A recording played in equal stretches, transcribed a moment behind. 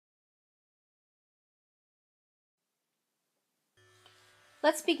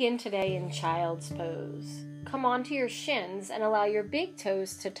Let's begin today in child's pose. Come onto your shins and allow your big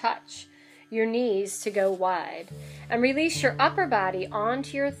toes to touch, your knees to go wide, and release your upper body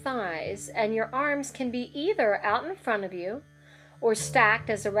onto your thighs, and your arms can be either out in front of you or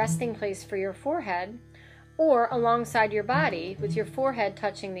stacked as a resting place for your forehead, or alongside your body with your forehead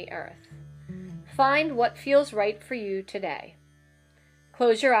touching the earth. Find what feels right for you today.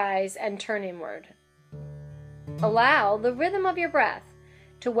 Close your eyes and turn inward. Allow the rhythm of your breath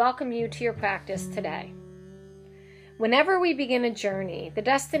to welcome you to your practice today. Whenever we begin a journey, the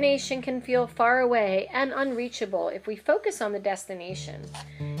destination can feel far away and unreachable if we focus on the destination.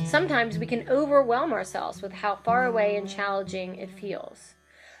 Sometimes we can overwhelm ourselves with how far away and challenging it feels.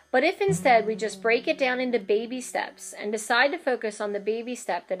 But if instead we just break it down into baby steps and decide to focus on the baby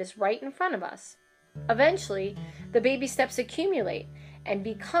step that is right in front of us, eventually the baby steps accumulate and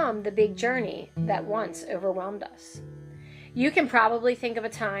become the big journey that once overwhelmed us. You can probably think of a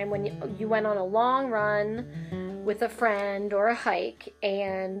time when you went on a long run with a friend or a hike,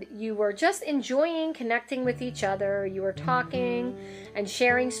 and you were just enjoying connecting with each other. You were talking and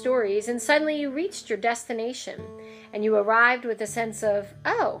sharing stories, and suddenly you reached your destination, and you arrived with a sense of,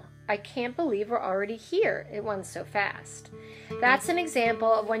 oh, I can't believe we're already here. It went so fast. That's an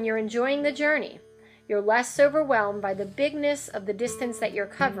example of when you're enjoying the journey. You're less overwhelmed by the bigness of the distance that you're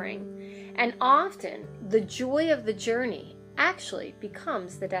covering, and often the joy of the journey actually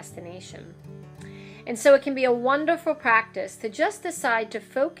becomes the destination. And so it can be a wonderful practice to just decide to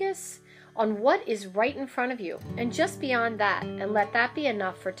focus on what is right in front of you and just beyond that, and let that be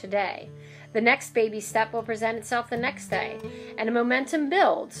enough for today. The next baby step will present itself the next day, and a momentum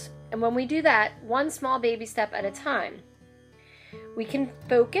builds. And when we do that, one small baby step at a time, we can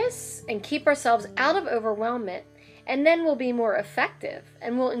focus and keep ourselves out of overwhelmment, and then we'll be more effective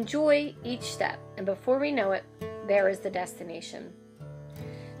and we'll enjoy each step. And before we know it, there is the destination.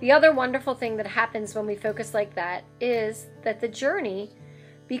 The other wonderful thing that happens when we focus like that is that the journey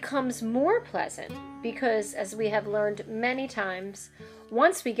becomes more pleasant, because as we have learned many times,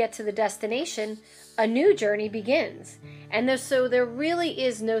 once we get to the destination, a new journey begins. And so there really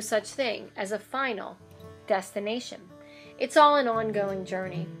is no such thing as a final destination. It's all an ongoing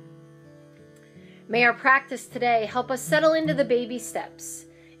journey. May our practice today help us settle into the baby steps,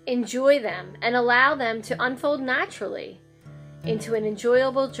 enjoy them, and allow them to unfold naturally into an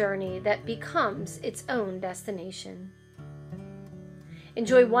enjoyable journey that becomes its own destination.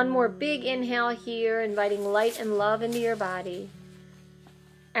 Enjoy one more big inhale here, inviting light and love into your body,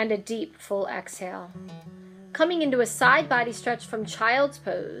 and a deep, full exhale. Coming into a side body stretch from child's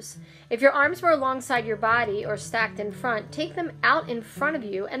pose. If your arms were alongside your body or stacked in front, take them out in front of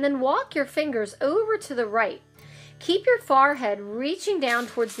you and then walk your fingers over to the right. Keep your forehead reaching down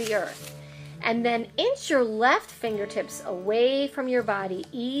towards the earth, and then inch your left fingertips away from your body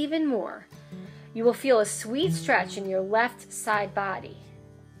even more. You will feel a sweet stretch in your left side body.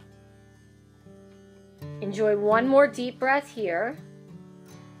 Enjoy one more deep breath here.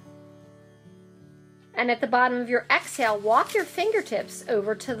 And at the bottom of your exhale, walk your fingertips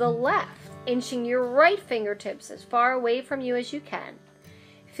over to the left, inching your right fingertips as far away from you as you can,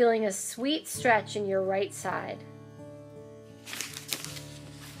 feeling a sweet stretch in your right side.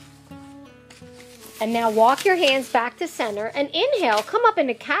 And now walk your hands back to center and inhale, come up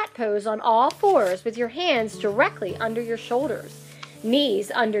into cat pose on all fours with your hands directly under your shoulders, knees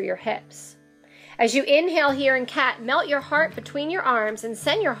under your hips. As you inhale here in cat, melt your heart between your arms and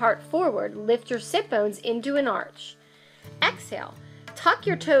send your heart forward. Lift your sit bones into an arch. Exhale, tuck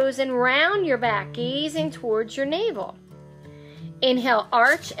your toes and round your back, gazing towards your navel. Inhale,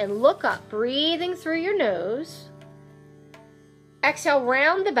 arch and look up, breathing through your nose. Exhale,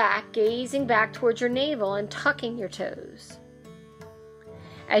 round the back, gazing back towards your navel and tucking your toes.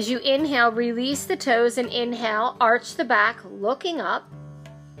 As you inhale, release the toes and inhale, arch the back, looking up.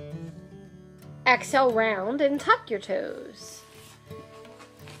 Exhale, round and tuck your toes.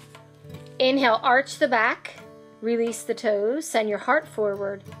 Inhale, arch the back, release the toes, send your heart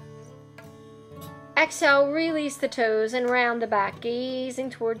forward. Exhale, release the toes and round the back,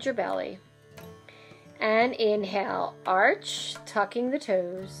 gazing towards your belly. And inhale, arch, tucking the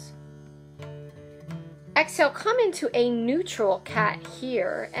toes. Exhale, come into a neutral cat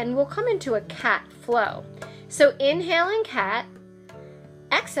here, and we'll come into a cat flow. So inhale in cat.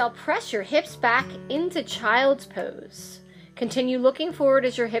 Exhale, press your hips back into child's pose. Continue looking forward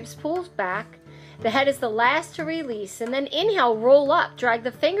as your hips pull back. The head is the last to release, and then inhale, roll up, drag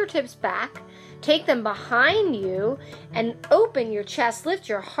the fingertips back, take them behind you, and open your chest, lift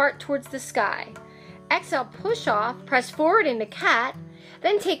your heart towards the sky. Exhale, push off, press forward into cat,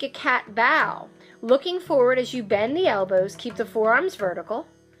 then take a cat bow. Looking forward as you bend the elbows, keep the forearms vertical.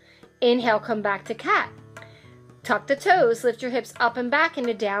 Inhale, come back to cat. Tuck the toes, lift your hips up and back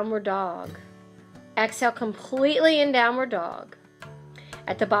into downward dog. Exhale completely in downward dog.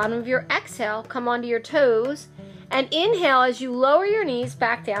 At the bottom of your exhale, come onto your toes and inhale as you lower your knees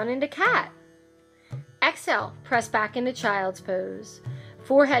back down into cat. Exhale, press back into child's pose.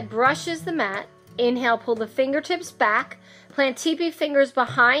 Forehead brushes the mat. Inhale, pull the fingertips back. Plant teepee fingers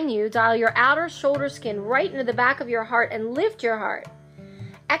behind you. Dial your outer shoulder skin right into the back of your heart and lift your heart.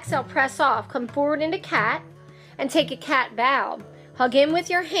 Exhale, press off. Come forward into cat and take a cat bow. Hug in with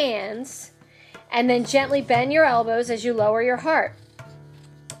your hands and then gently bend your elbows as you lower your heart.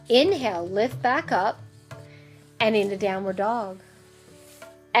 Inhale, lift back up and into downward dog.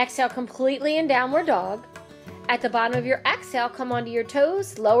 Exhale completely in downward dog. At the bottom of your exhale, come onto your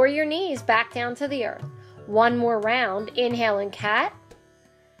toes, lower your knees back down to the earth. One more round. Inhale in cat.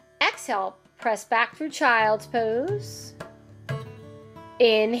 Exhale, press back through child's pose.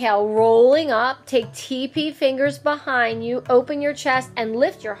 Inhale, rolling up. Take teepee fingers behind you. Open your chest and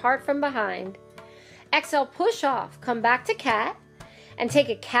lift your heart from behind. Exhale, push off. Come back to cat and take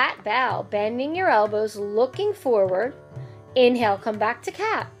a cat bow, bending your elbows, looking forward. Inhale, come back to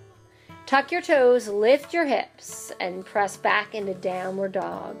cat. Tuck your toes, lift your hips, and press back into downward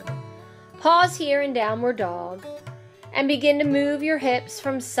dog. Pause here in downward dog and begin to move your hips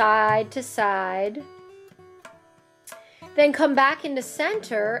from side to side. Then come back into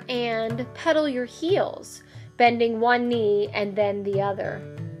center and pedal your heels, bending one knee and then the other,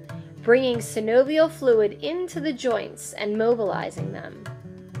 bringing synovial fluid into the joints and mobilizing them.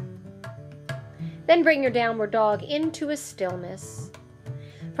 Then bring your downward dog into a stillness.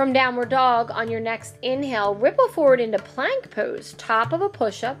 From downward dog, on your next inhale, ripple forward into plank pose, top of a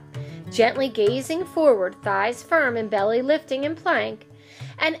push-up, gently gazing forward, thighs firm and belly lifting in plank,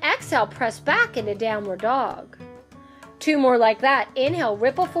 and exhale, press back into downward dog. Two more like that. Inhale,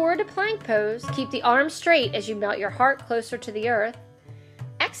 ripple forward to plank pose, keep the arms straight as you melt your heart closer to the earth.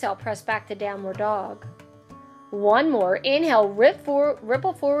 Exhale, press back to downward dog. One more. Inhale,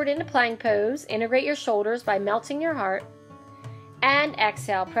 ripple forward into plank pose, integrate your shoulders by melting your heart. And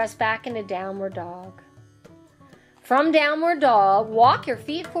exhale, press back into downward dog. From downward dog, walk your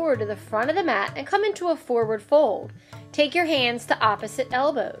feet forward to the front of the mat and come into a forward fold. Take your hands to opposite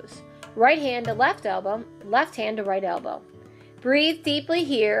elbows. Right hand to left elbow, left hand to right elbow. Breathe deeply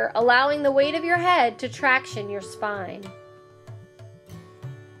here, allowing the weight of your head to traction your spine.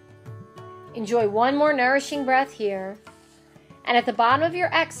 Enjoy one more nourishing breath here. And at the bottom of your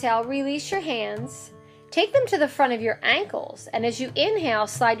exhale, release your hands. Take them to the front of your ankles, and as you inhale,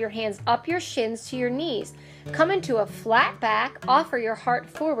 slide your hands up your shins to your knees. Come into a flat back, offer your heart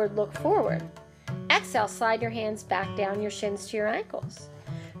forward, look forward. Exhale, slide your hands back down your shins to your ankles.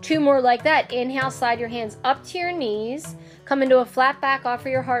 Two more like that. Inhale, slide your hands up to your knees. Come into a flat back, offer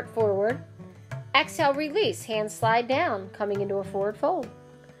your heart forward. Exhale, release, hands slide down, coming into a forward fold.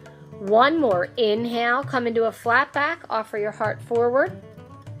 One more. Inhale, come into a flat back, offer your heart forward.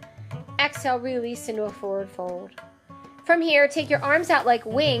 Exhale, release into a forward fold. From here, take your arms out like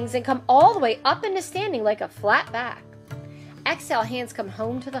wings and come all the way up into standing like a flat back. Exhale, hands come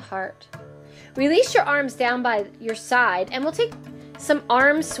home to the heart. Release your arms down by your side and we'll take some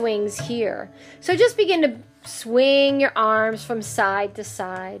arm swings here. So just begin to swing your arms from side to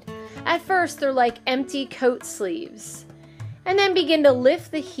side. At first, they're like empty coat sleeves. And then begin to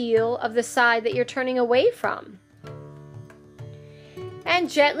lift the heel of the side that you're turning away from. And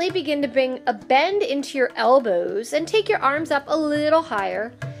gently begin to bring a bend into your elbows and take your arms up a little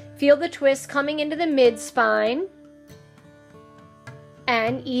higher. Feel the twist coming into the mid-spine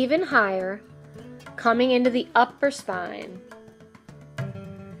and even higher, coming into the upper spine.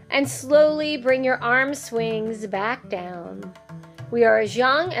 And slowly bring your arm swings back down. We are as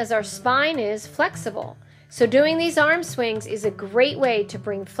young as our spine is flexible. So doing these arm swings is a great way to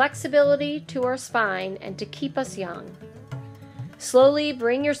bring flexibility to our spine and to keep us young. Slowly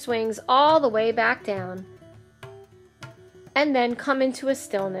bring your swings all the way back down. And then come into a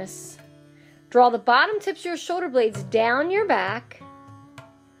stillness. Draw the bottom tips of your shoulder blades down your back.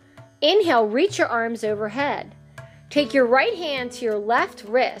 Inhale, reach your arms overhead. Take your right hand to your left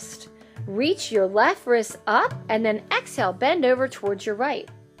wrist. Reach your left wrist up and then exhale, bend over towards your right.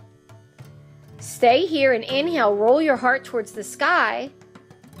 Stay here and inhale, roll your heart towards the sky.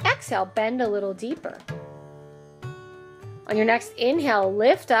 Exhale, bend a little deeper. On your next inhale,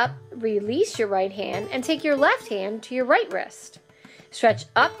 lift up, release your right hand, and take your left hand to your right wrist. Stretch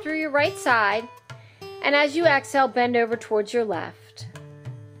up through your right side, and as you exhale, bend over towards your left.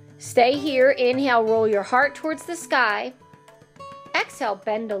 Stay here, inhale, roll your heart towards the sky. Exhale,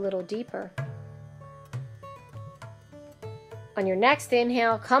 bend a little deeper. On your next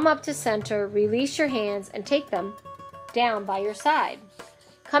inhale, come up to center, release your hands and take them down by your side,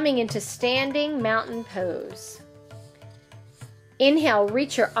 coming into standing mountain pose. Inhale,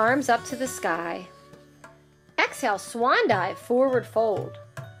 reach your arms up to the sky. Exhale, swan dive, forward fold.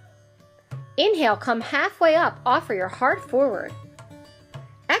 Inhale, come halfway up, offer your heart forward.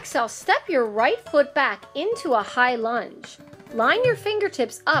 Exhale, step your right foot back into a high lunge. Line your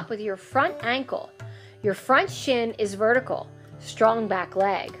fingertips up with your front ankle. Your front shin is vertical, strong back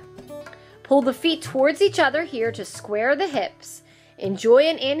leg. Pull the feet towards each other here to square the hips. Enjoy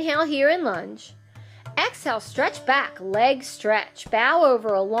an inhale here in lunge. Exhale, stretch back, leg stretch. Bow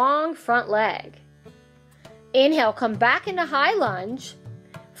over a long front leg. Inhale, come back into high lunge.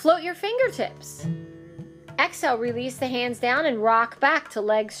 Float your fingertips. Exhale, release the hands down and rock back to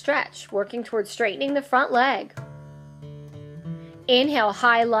leg stretch, working towards straightening the front leg. Inhale,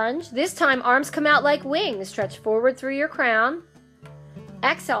 high lunge. This time, arms come out like wings. Stretch forward through your crown.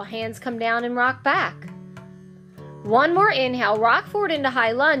 Exhale, hands come down and rock back. One more inhale, rock forward into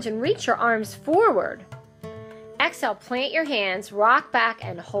high lunge and reach your arms forward. Exhale, plant your hands, rock back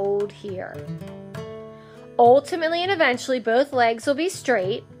and hold here. Ultimately and eventually, both legs will be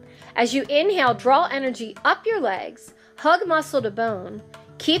straight. As you inhale, draw energy up your legs, hug muscle to bone,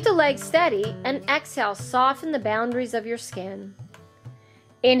 keep the legs steady, and exhale, soften the boundaries of your skin.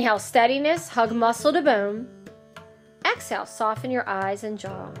 Inhale, steadiness, hug muscle to bone. Exhale, soften your eyes and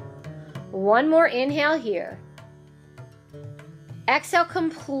jaw. One more inhale here. Exhale,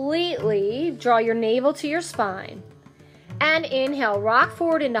 completely draw your navel to your spine. And inhale, rock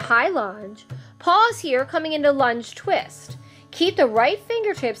forward into high lunge. Pause here, coming into lunge twist. Keep the right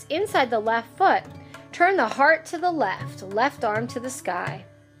fingertips inside the left foot. Turn the heart to the left arm to the sky.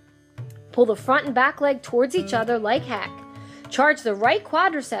 Pull the front and back leg towards each other like heck. Charge the right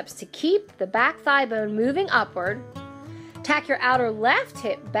quadriceps to keep the back thigh bone moving upward. Tack your outer left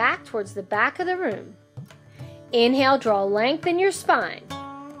hip back towards the back of the room. Inhale, draw length in your spine.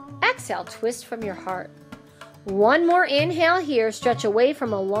 Exhale, twist from your heart. One more inhale here, stretch away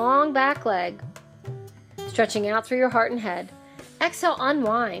from a long back leg. Stretching out through your heart and head. Exhale,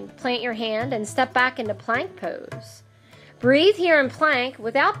 unwind. Plant your hand and step back into plank pose. Breathe here in plank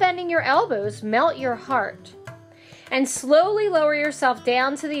without bending your elbows, melt your heart. And slowly lower yourself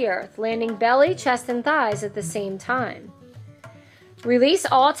down to the earth, landing belly, chest, and thighs at the same time. Release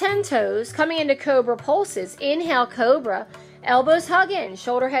all 10 toes, coming into cobra pulses. Inhale, cobra. Elbows hug in,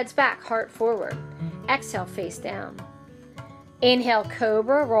 shoulder heads back, heart forward. Exhale, face down. Inhale,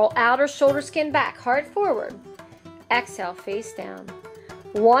 cobra. Roll outer shoulder skin back, heart forward. Exhale, face down.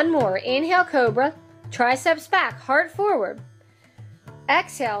 One more. Inhale, cobra. Triceps back, heart forward.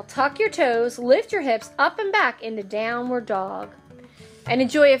 Exhale, tuck your toes, lift your hips up and back into downward dog. And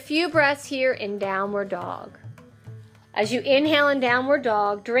enjoy a few breaths here in downward dog. As you inhale in downward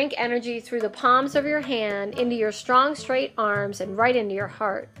dog, drink energy through the palms of your hand into your strong, straight arms and right into your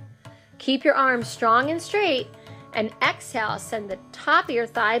heart. Keep your arms strong and straight, and exhale, send the top of your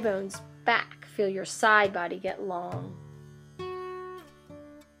thigh bones back. Feel your side body get long.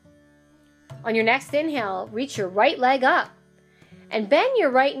 On your next inhale, reach your right leg up and bend your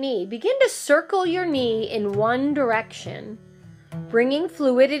right knee. Begin to circle your knee in one direction, bringing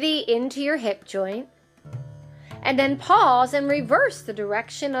fluidity into your hip joint. And then pause and reverse the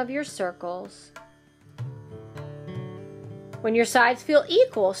direction of your circles. When your sides feel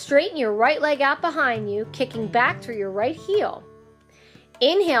equal, straighten your right leg out behind you, kicking back through your right heel.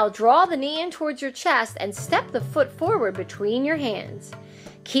 Inhale, draw the knee in towards your chest and step the foot forward between your hands.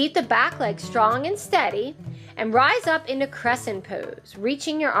 Keep the back leg strong and steady and rise up into crescent pose,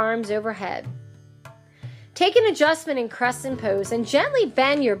 reaching your arms overhead. Take an adjustment in crescent pose and gently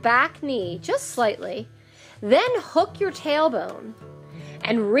bend your back knee just slightly. Then hook your tailbone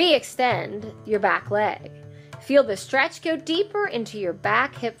and re-extend your back leg. Feel the stretch go deeper into your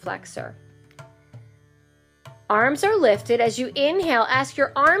back hip flexor. Arms are lifted. As you inhale, ask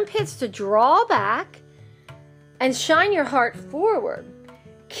your armpits to draw back and shine your heart forward.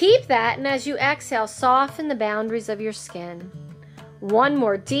 Keep that, and as you exhale, soften the boundaries of your skin. One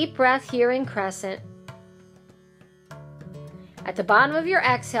more deep breath here in crescent. At the bottom of your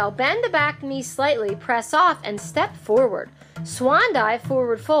exhale, bend the back knee slightly, press off, and step forward. Swan dive,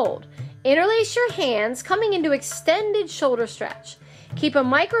 forward fold. Interlace your hands, coming into extended shoulder stretch. Keep a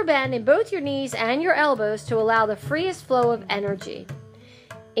micro bend in both your knees and your elbows to allow the freest flow of energy.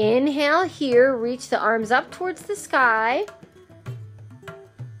 Inhale here, reach the arms up towards the sky.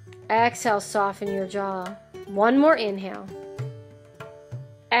 Exhale, soften your jaw. One more inhale.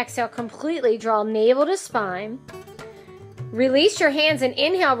 Exhale, completely draw navel to spine. Release your hands and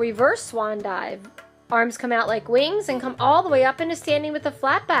inhale, reverse swan dive. Arms come out like wings and come all the way up into standing with a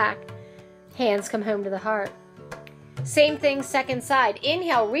flat back. Hands come home to the heart. Same thing, second side.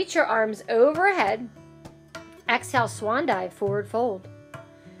 Inhale, reach your arms overhead. Exhale, swan dive, forward fold.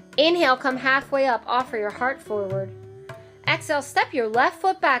 Inhale, come halfway up, offer your heart forward. Exhale, step your left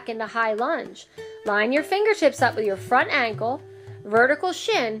foot back into high lunge. Line your fingertips up with your front ankle, vertical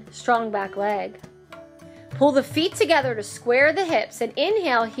shin, strong back leg. Pull the feet together to square the hips and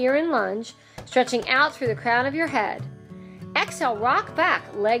inhale here in lunge, stretching out through the crown of your head. Exhale, rock back,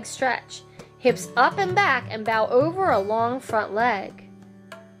 leg stretch. Hips up and back and bow over a long front leg.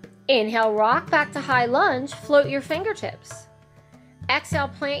 Inhale, rock back to high lunge, float your fingertips. Exhale,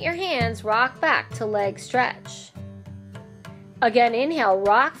 plant your hands, rock back to leg stretch. Again, inhale,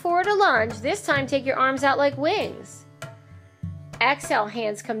 rock forward to lunge. This time, take your arms out like wings. Exhale,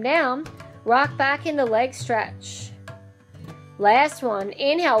 hands come down, rock back into leg stretch. Last one,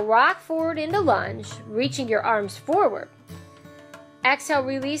 inhale, rock forward into lunge, reaching your arms forward. Exhale,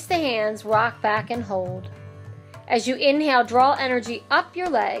 release the hands, rock back and hold. As you inhale, draw energy up your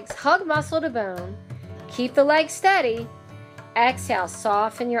legs, hug muscle to bone. Keep the legs steady. Exhale,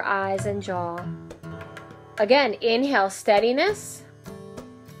 soften your eyes and jaw. Again, inhale, steadiness.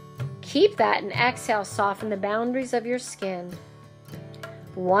 Keep that and exhale, soften the boundaries of your skin.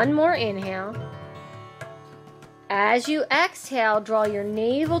 One more inhale. As you exhale, draw your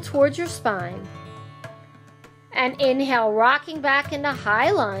navel towards your spine. And inhale, rocking back into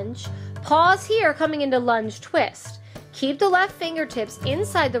high lunge. Pause here, coming into lunge twist. Keep the left fingertips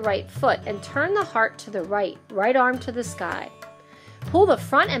inside the right foot and turn the heart to the right arm to the sky. Pull the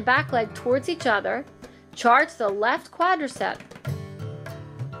front and back leg towards each other. Charge the left quadricep.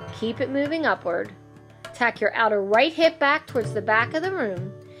 Keep it moving upward. Tack your outer right hip back towards the back of the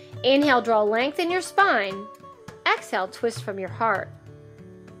room. Inhale, draw length in your spine. Exhale, twist from your heart.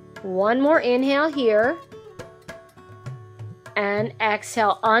 One more inhale here. And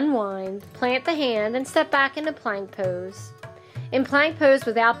exhale, unwind, plant the hand and step back into plank pose. In plank pose,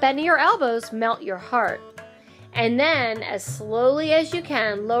 without bending your elbows, melt your heart. And then, as slowly as you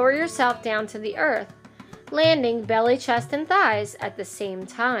can, lower yourself down to the earth, landing belly, chest, and thighs at the same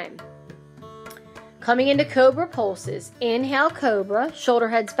time. Coming into cobra pulses. Inhale, cobra, shoulder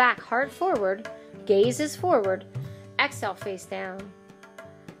heads back, heart forward, gaze is forward. Exhale, face down.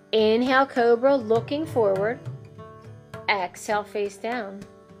 Inhale, cobra, looking forward. Exhale, face down.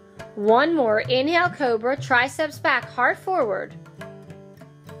 One more. Inhale, cobra, triceps back, heart forward.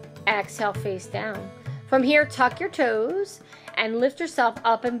 Exhale, face down. From here, tuck your toes and lift yourself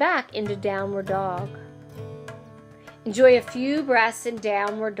up and back into downward dog. Enjoy a few breaths in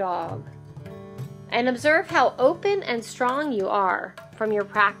downward dog. And observe how open and strong you are from your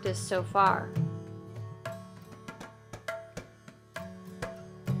practice so far.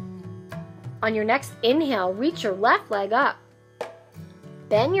 On your next inhale, reach your left leg up.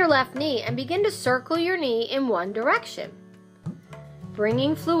 Bend your left knee and begin to circle your knee in one direction,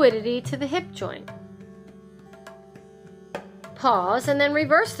 bringing fluidity to the hip joint. Pause and then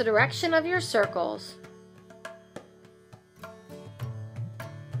reverse the direction of your circles.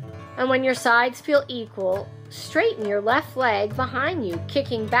 And when your sides feel equal, straighten your left leg behind you,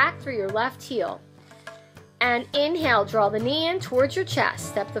 kicking back through your left heel. And inhale, draw the knee in towards your chest.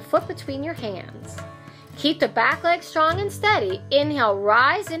 Step the foot between your hands. Keep the back leg strong and steady. Inhale,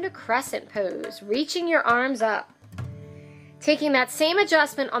 rise into crescent pose, reaching your arms up. Taking that same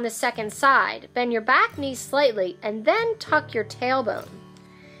adjustment on the second side, bend your back knee slightly and then tuck your tailbone.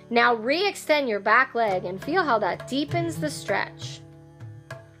 Now re-extend your back leg and feel how that deepens the stretch.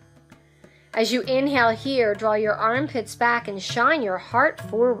 As you inhale here, draw your armpits back and shine your heart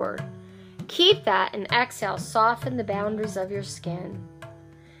forward. Keep that and exhale, soften the boundaries of your skin.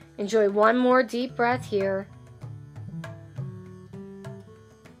 Enjoy one more deep breath here.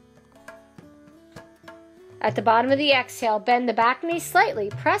 At the bottom of the exhale, bend the back knee slightly,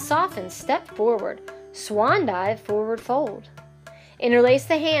 press off and step forward. Swan dive, forward fold. Interlace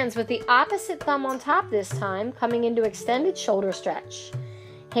the hands with the opposite thumb on top this time, coming into extended shoulder stretch.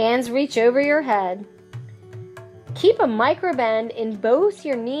 Hands reach over your head. Keep a micro bend in both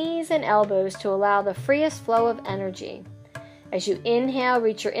your knees and elbows to allow the freest flow of energy. As you inhale,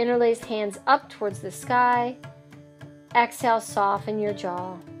 reach your interlaced hands up towards the sky. Exhale, soften your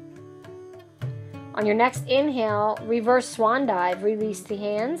jaw. On your next inhale, reverse swan dive. Release the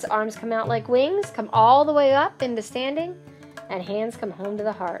hands, arms come out like wings, come all the way up into standing, and hands come home to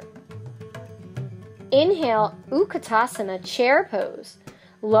the heart. Inhale, Utkatasana, chair pose.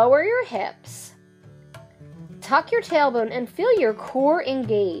 Lower your hips. Tuck your tailbone and feel your core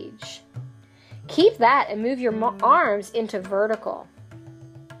engage. Keep that and move your arms into vertical.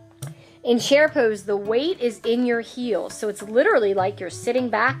 In chair pose, the weight is in your heels, so it's literally like you're sitting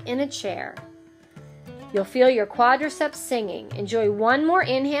back in a chair. You'll feel your quadriceps singing. Enjoy one more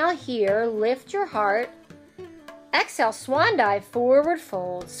inhale here. Lift your heart. Exhale, swan dive, forward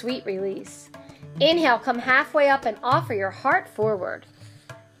fold, sweet release. Inhale, come halfway up and offer your heart forward.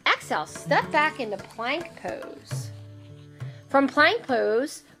 Exhale, step back into plank pose. From plank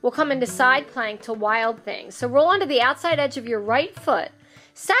pose, we'll come into side plank to wild thing. So roll onto the outside edge of your right foot.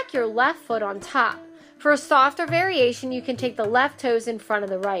 Stack your left foot on top. For a softer variation, you can take the left toes in front of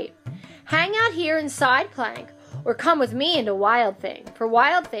the right. Hang out here in side plank, or come with me into wild thing. For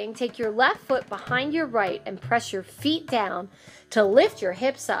wild thing, take your left foot behind your right and press your feet down to lift your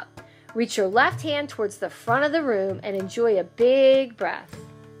hips up. Reach your left hand towards the front of the room and enjoy a big breath.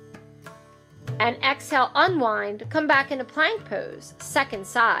 And exhale, unwind, come back into plank pose, second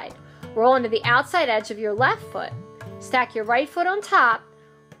side. Roll into the outside edge of your left foot. Stack your right foot on top,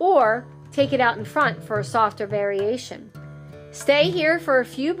 or take it out in front for a softer variation. Stay here for a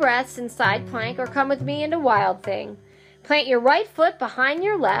few breaths in side plank or come with me into wild thing. Plant your right foot behind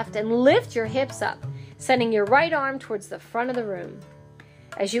your left and lift your hips up, sending your right arm towards the front of the room.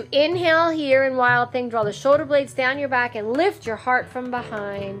 As you inhale here in wild thing, draw the shoulder blades down your back and lift your heart from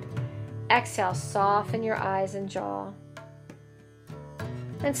behind. Exhale, soften your eyes and jaw.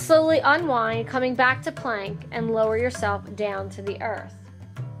 And slowly unwind, coming back to plank and lower yourself down to the earth.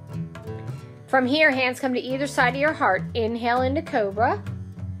 From here, hands come to either side of your heart. Inhale into cobra.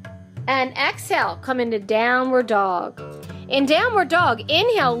 And exhale, come into downward dog. In downward dog,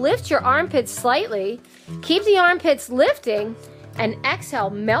 inhale, lift your armpits slightly. Keep the armpits lifting. And exhale,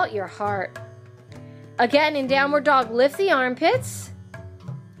 melt your heart. Again, in downward dog, lift the armpits.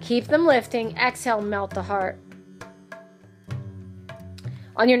 Keep them lifting. Exhale, melt the heart.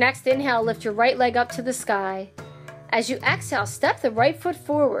 On your next inhale, lift your right leg up to the sky. As you exhale, step the right foot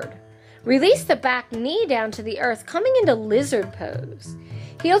forward. Release the back knee down to the earth, coming into lizard pose.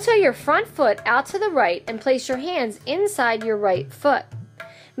 Heel toe your front foot out to the right and place your hands inside your right foot.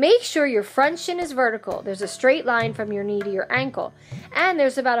 Make sure your front shin is vertical. There's a straight line from your knee to your ankle, and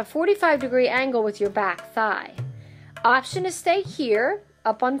there's about a 45-degree angle with your back thigh. Option to stay here,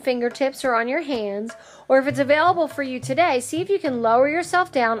 up on fingertips or on your hands, or if it's available for you today, see if you can lower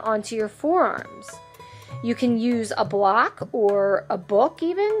yourself down onto your forearms. You can use a block or a book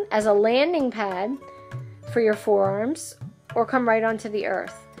even as a landing pad for your forearms, or come right onto the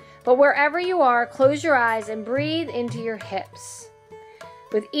earth. But wherever you are, close your eyes and breathe into your hips.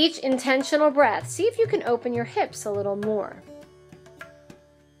 With each intentional breath, see if you can open your hips a little more.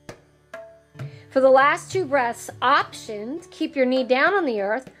 For the last two breaths, options, keep your knee down on the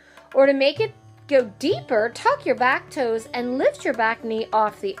earth, or to make it go deeper, tuck your back toes and lift your back knee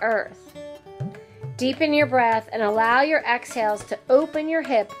off the earth. Deepen your breath and allow your exhales to open your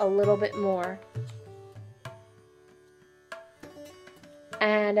hip a little bit more.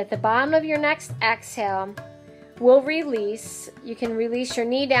 And at the bottom of your next exhale, we'll release. You can release your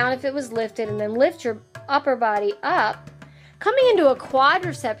knee down if it was lifted and then lift your upper body up, coming into a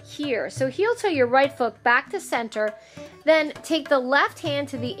quadricep here. So heel toe your right foot back to center, then take the left hand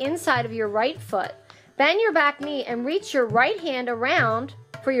to the inside of your right foot. Bend your back knee and reach your right hand around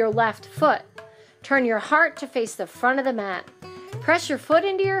for your left foot. Turn your heart to face the front of the mat. Press your foot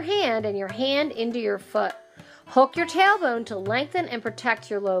into your hand and your hand into your foot. Hook your tailbone to lengthen and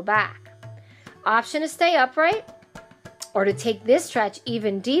protect your low back. Option to stay upright, or to take this stretch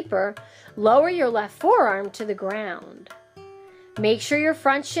even deeper, lower your left forearm to the ground. Make sure your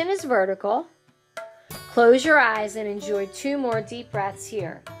front shin is vertical. Close your eyes and enjoy two more deep breaths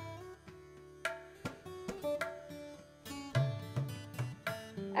here.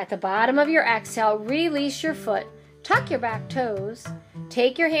 At the bottom of your exhale, release your foot. Tuck your back toes.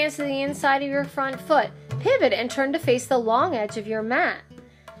 Take your hands to the inside of your front foot. Pivot and turn to face the long edge of your mat.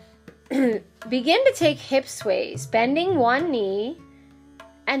 Begin to take hip sways, bending one knee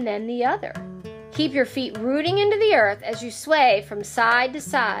and then the other. Keep your feet rooting into the earth as you sway from side to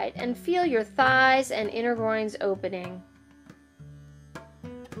side and feel your thighs and inner groins opening.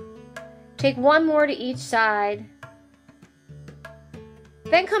 Take one more to each side.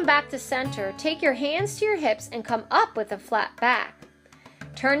 Then come back to center. Take your hands to your hips and come up with a flat back.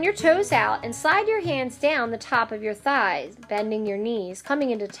 Turn your toes out and slide your hands down the top of your thighs, bending your knees, coming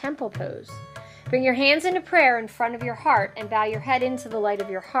into temple pose. Bring your hands into prayer in front of your heart and bow your head into the light of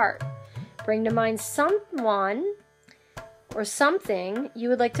your heart. Bring to mind someone or something you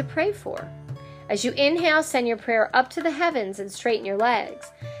would like to pray for. As you inhale, send your prayer up to the heavens and straighten your legs.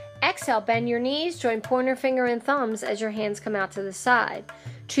 Exhale, bend your knees, join pointer finger and thumbs as your hands come out to the side.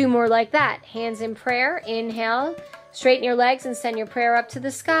 Two more like that. Hands in prayer. Inhale, straighten your legs and send your prayer up to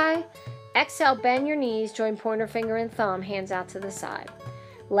the sky. Exhale, bend your knees, join pointer finger and thumb, hands out to the side.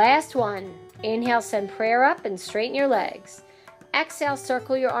 Last one. Inhale, send prayer up and straighten your legs. Exhale,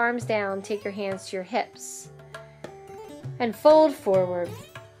 circle your arms down, take your hands to your hips. And fold forward.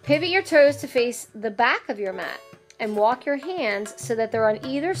 Pivot your toes to face the back of your mat and walk your hands so that they're on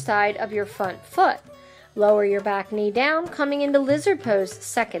either side of your front foot. Lower your back knee down, coming into lizard pose,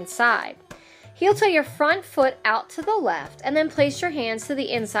 second side. Heel toe your front foot out to the left and then place your hands to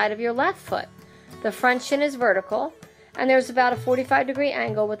the inside of your left foot. The front shin is vertical and there's about a 45-degree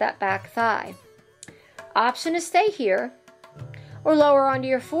angle with that back thigh. Option to stay here or lower onto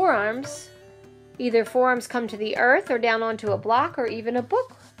your forearms. Either forearms come to the earth or down onto a block or even a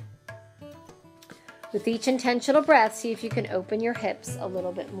book. With each intentional breath, see if you can open your hips a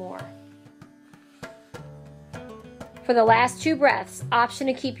little bit more. For the last 2 breaths, option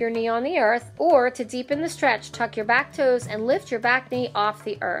to keep your knee on the earth, or to deepen the stretch, tuck your back toes and lift your back knee off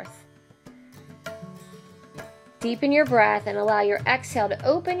the earth. Deepen your breath and allow your exhale to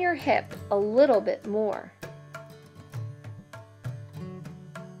open your hip a little bit more.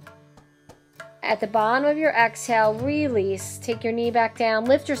 At the bottom of your exhale, release. Take your knee back down,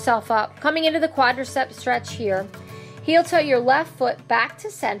 lift yourself up, coming into the quadricep stretch here. Heel toe your left foot back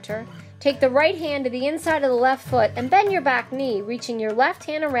to center. Take the right hand to the inside of the left foot and bend your back knee, reaching your left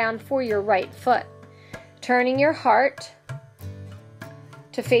hand around for your right foot. Turning your heart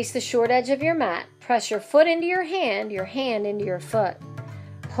to face the short edge of your mat. Press your foot into your hand into your foot.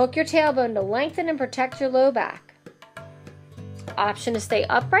 Hook your tailbone to lengthen and protect your low back. Option to stay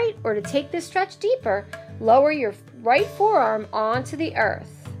upright or to take this stretch deeper, lower your right forearm onto the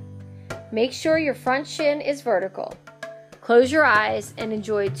earth. Make sure your front shin is vertical. Close your eyes and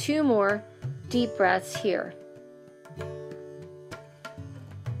enjoy 2 more deep breaths here.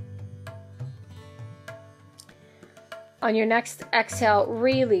 On your next exhale,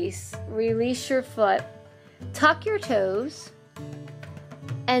 release. Release your foot. Tuck your toes.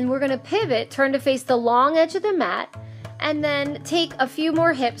 And we're going to pivot, turn to face the long edge of the mat, and then take a few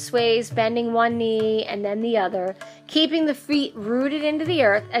more hip sways, bending one knee and then the other, keeping the feet rooted into the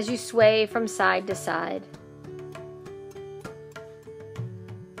earth as you sway from side to side.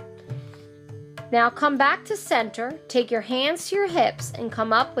 Now come back to center, take your hands to your hips and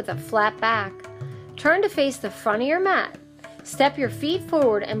come up with a flat back. Turn to face the front of your mat. Step your feet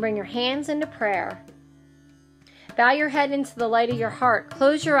forward and bring your hands into prayer. Bow your head into the light of your heart,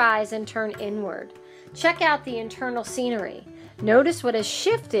 close your eyes and turn inward. Check out the internal scenery. Notice what has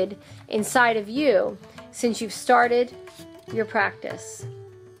shifted inside of you since you've started your practice.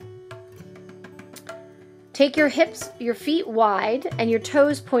 Take your feet wide and your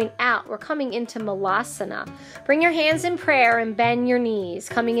toes point out. We're coming into Malasana. Bring your hands in prayer and bend your knees,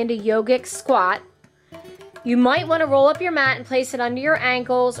 coming into yogic squat. You might want to roll up your mat and place it under your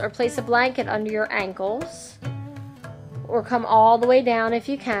ankles or place a blanket under your ankles. Or come all the way down if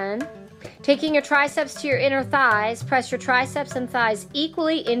you can. Taking your triceps to your inner thighs, press your triceps and thighs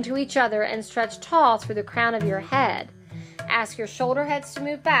equally into each other and stretch tall through the crown of your head. Ask your shoulder heads to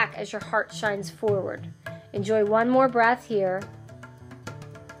move back as your heart shines forward. Enjoy 1 more breath here.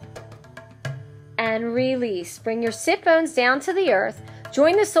 And release. Bring your sit bones down to the earth.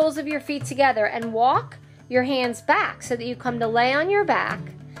 Join the soles of your feet together and walk your hands back so that you come to lay on your back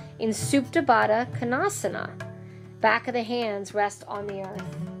in Supta Baddha Konasana. Back of the hands rest on the earth.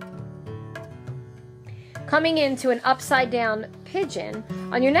 Coming into an upside down pigeon.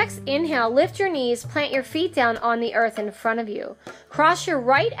 On your next inhale, lift your knees, plant your feet down on the earth in front of you. Cross your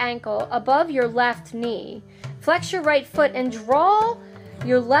right ankle above your left knee. Flex your right foot and draw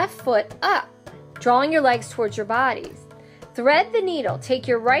your left foot up, drawing your legs towards your bodies. Thread the needle. Take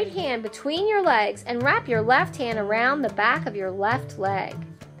your right hand between your legs and wrap your left hand around the back of your left leg,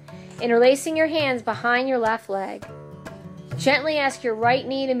 interlacing your hands behind your left leg. Gently ask your right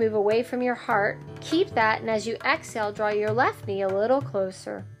knee to move away from your heart. Keep that, and as you exhale, draw your left knee a little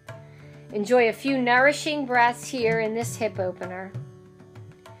closer. Enjoy a few nourishing breaths here in this hip opener.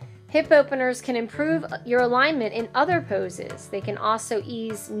 Hip openers can improve your alignment in other poses. They can also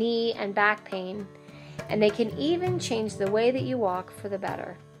ease knee and back pain, and they can even change the way that you walk for the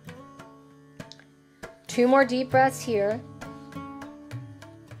better. 2 more deep breaths here.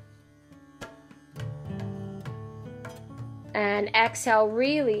 And exhale,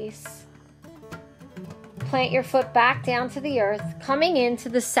 release. Plant your foot back down to the earth, coming into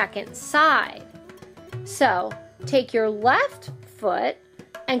the second side. So, take your left foot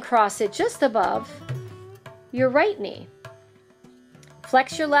and cross it just above your right knee.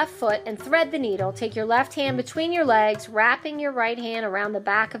 Flex your left foot and thread the needle. Take your left hand between your legs, wrapping your right hand around the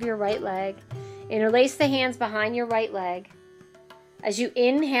back of your right leg. Interlace the hands behind your right leg. As you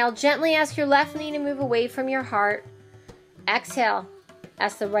inhale, gently ask your left knee to move away from your heart. Exhale,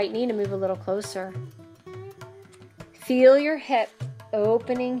 ask the right knee to move a little closer. Feel your hip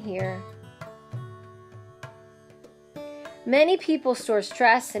opening here. Many people store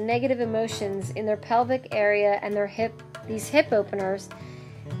stress and negative emotions in their pelvic area, and these hip openers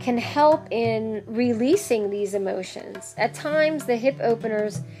can help in releasing these emotions. At times, the hip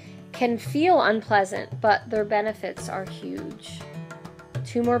openers can feel unpleasant, but their benefits are huge.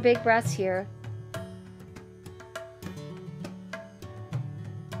 2 more big breaths here.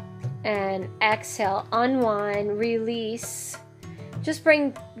 And exhale, unwind, release. Just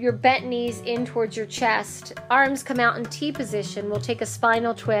bring your bent knees in towards your chest. Arms come out in T position. We'll take a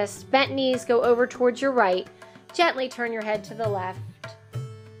spinal twist. Bent knees go over towards your right. Gently turn your head to the left.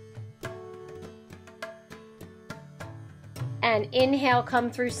 And inhale,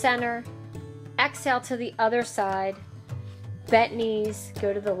 come through center. Exhale to the other side. Bent knees,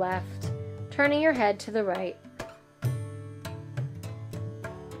 go to the left. Turning your head to the right.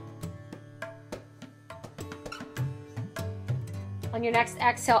 On your next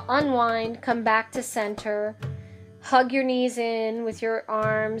exhale, unwind, come back to center. Hug your knees in with your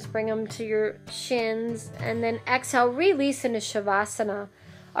arms, bring them to your shins, and then exhale, release into Shavasana,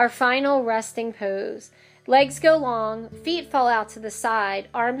 our final resting pose. Legs go long, feet fall out to the side,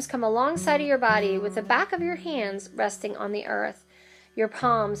 arms come alongside of your body with the back of your hands resting on the earth, your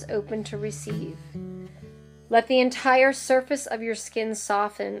palms open to receive. Let the entire surface of your skin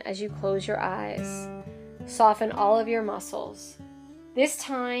soften as you close your eyes. Soften all of your muscles. This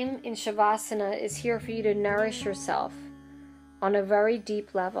time in Shavasana is here for you to nourish yourself on a very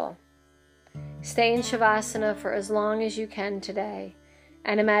deep level. Stay in Shavasana for as long as you can today,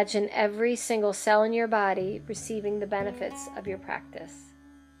 and imagine every single cell in your body receiving the benefits of your practice.